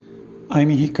I'm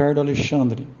Ricardo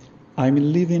Alexandre.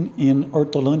 I'm living in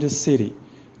Hortolândia City,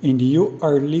 and you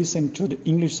are listening to the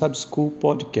English Sub School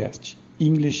podcast,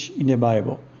 English in the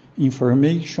Bible,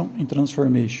 Information and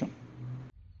Transformation.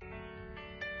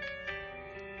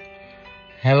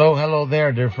 Hello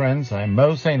there, dear friends. I'm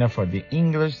Mo Sena for the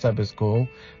English Sub School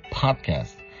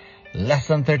podcast,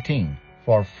 lesson 13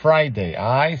 for Friday.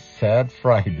 I said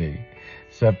Friday,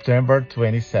 September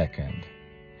 22nd.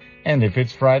 And if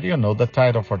it's Friday, you know the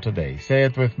title for today. Say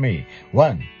it with me.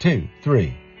 1, 2,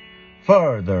 3.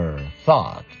 Further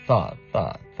thought.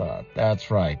 That's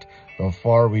right.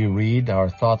 Before we read our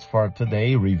thoughts for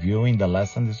today, reviewing the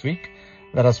lesson this week,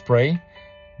 let us pray.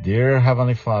 Dear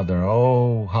Heavenly Father,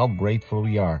 oh, how grateful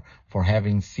we are for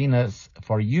having seen us,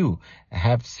 for you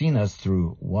have seen us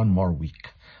through one more week.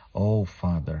 Oh,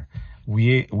 Father,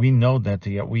 we know that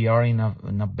we are in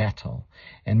a battle.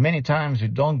 And many times we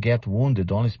don't get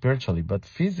wounded only spiritually, but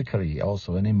physically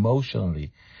also, and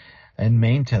emotionally, and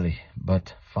mentally.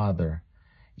 But, Father,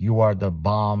 you are the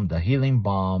balm, the healing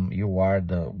balm. You are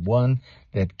the one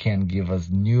that can give us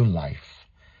new life.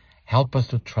 Help us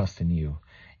to trust in you.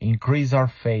 Increase our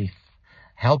faith.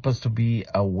 Help us to be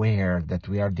aware that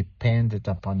we are dependent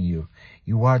upon you.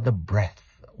 You are the breath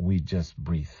we just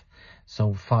breathe.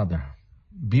 So, Father,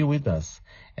 be with us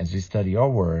as we study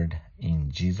your word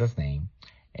in Jesus' name.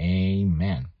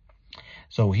 Amen.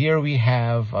 So here we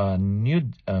have a new,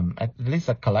 at least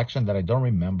a collection that I don't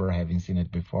remember having seen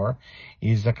it before,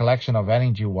 is a collection of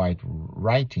Ellen G. White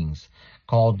writings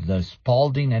called the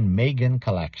Spalding and Magan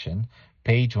Collection,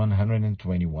 page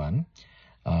 121.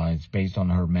 It's based on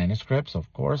her manuscripts,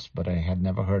 of course, but I had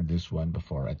never heard this one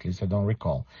before. At least I don't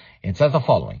recall. It says the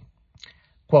following,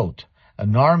 quote,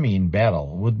 an army in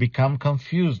battle would become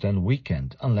confused and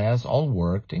weakened unless all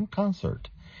worked in concert.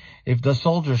 If the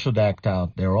soldiers should act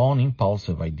out their own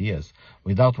impulsive ideas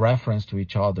without reference to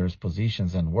each other's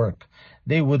positions and work,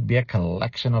 they would be a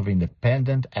collection of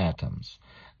independent atoms.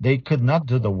 They could not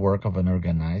do the work of an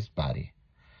organized body.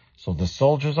 So the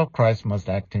soldiers of Christ must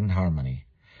act in harmony.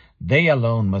 They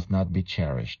alone must not be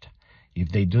cherished. If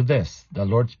they do this, the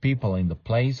Lord's people, in the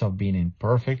place of being in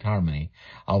perfect harmony,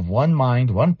 of one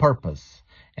mind, one purpose,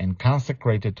 and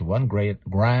consecrated to one great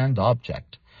grand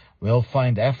object, will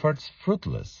find efforts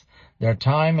fruitless, their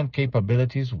time and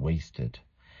capabilities wasted.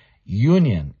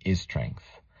 Union is strength.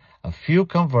 A few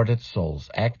converted souls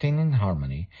acting in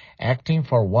harmony, acting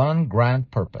for one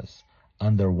grand purpose,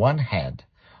 under one head,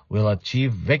 will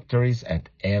achieve victories at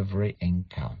every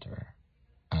encounter.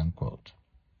 Unquote.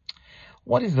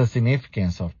 What is the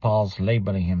significance of Paul's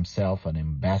labeling himself an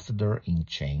ambassador in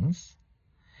chains?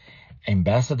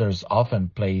 Ambassadors often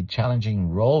played challenging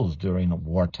roles during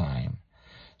wartime.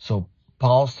 So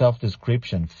Paul's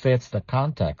self-description fits the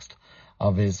context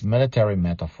of his military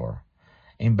metaphor.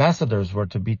 Ambassadors were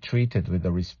to be treated with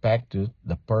the respect to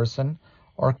the person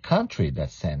or country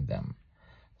that sent them.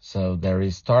 So there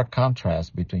is stark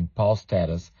contrast between Paul's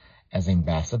status as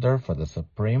ambassador for the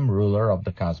supreme ruler of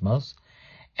the cosmos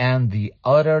and the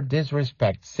utter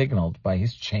disrespect signaled by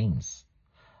his chains.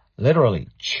 Literally,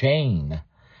 chain.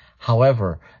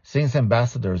 However, since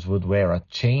ambassadors would wear a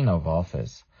chain of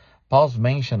office, Paul's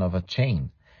mention of a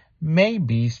chain may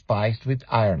be spiced with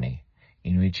irony,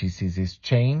 in which he sees his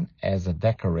chain as a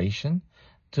decoration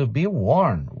to be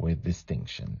worn with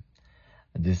distinction.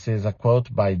 This is a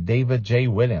quote by David J.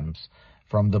 Williams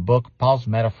from the book Paul's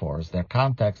Metaphors, Their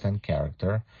Context and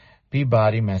Character,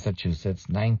 Peabody, Massachusetts,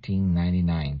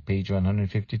 1999, page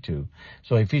 152.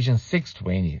 So Ephesians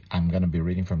 6:20, I'm going to be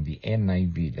reading from the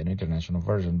NIV, the New International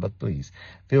Version, but please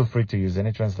feel free to use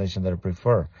any translation that you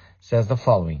prefer, says the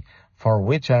following, for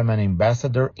which I am an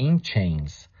ambassador in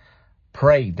chains.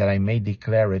 Pray that I may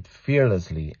declare it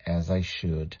fearlessly as I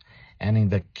should. And in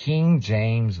the King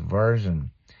James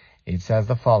Version, it says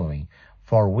the following,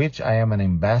 for which I am an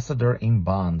ambassador in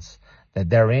bonds, that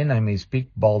therein I may speak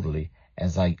boldly,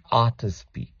 as I ought to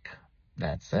speak.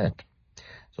 That's it.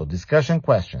 So discussion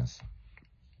questions.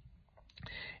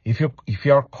 If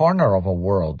your corner of a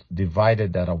world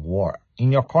divided at a war,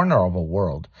 in your corner of a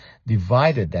world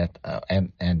divided at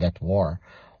at war,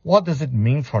 what does it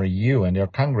mean for you and your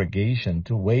congregation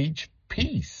to wage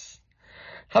peace?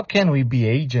 How can we be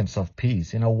agents of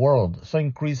peace in a world so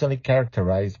increasingly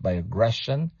characterized by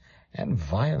aggression and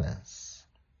violence?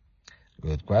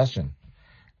 Good question.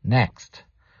 Next,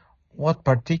 what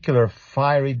particular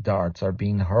fiery darts are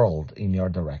being hurled in your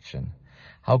direction?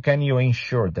 How can you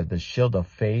ensure that the shield of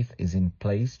faith is in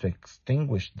place to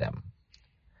extinguish them?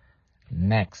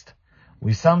 Next,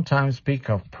 we sometimes speak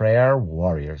of prayer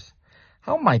warriors.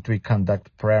 How might we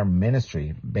conduct prayer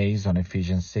ministry based on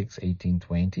Ephesians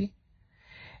 6:18-20?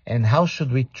 And how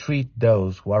should we treat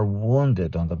those who are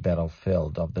wounded on the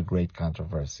battlefield of the great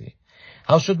controversy?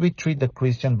 How should we treat the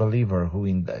Christian believer who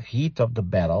in the heat of the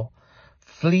battle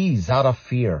flees out of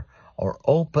fear or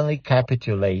openly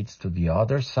capitulates to the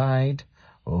other side?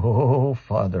 Oh,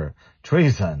 Father,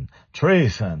 treason.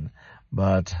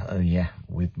 But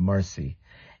with mercy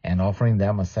and offering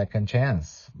them a second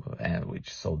chance, which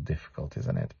is so difficult,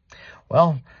 isn't it?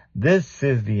 Well, this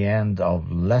is the end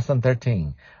of Lesson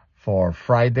 13 for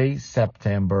Friday,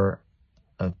 September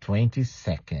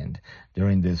 22nd.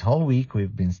 During this whole week,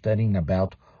 we've been studying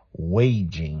about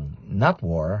waging, not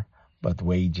war, but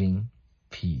waging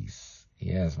peace.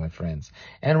 Yes, my friends.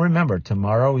 And remember,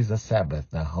 tomorrow is the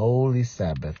Sabbath, the Holy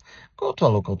Sabbath. Go to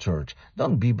a local church.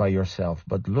 Don't be by yourself,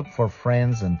 but look for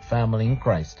friends and family in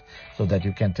Christ so that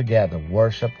you can together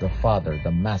worship the Father,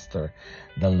 the Master,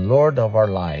 the Lord of our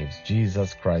lives,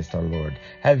 Jesus Christ our Lord.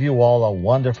 Have you all a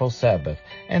wonderful Sabbath.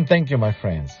 And thank you, my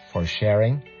friends, for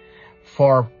sharing,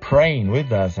 for praying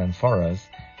with us and for us,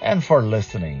 and for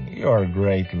listening. You're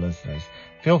great listeners.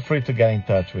 Feel free to get in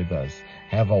touch with us.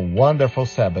 Have a wonderful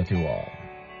Sabbath, you all.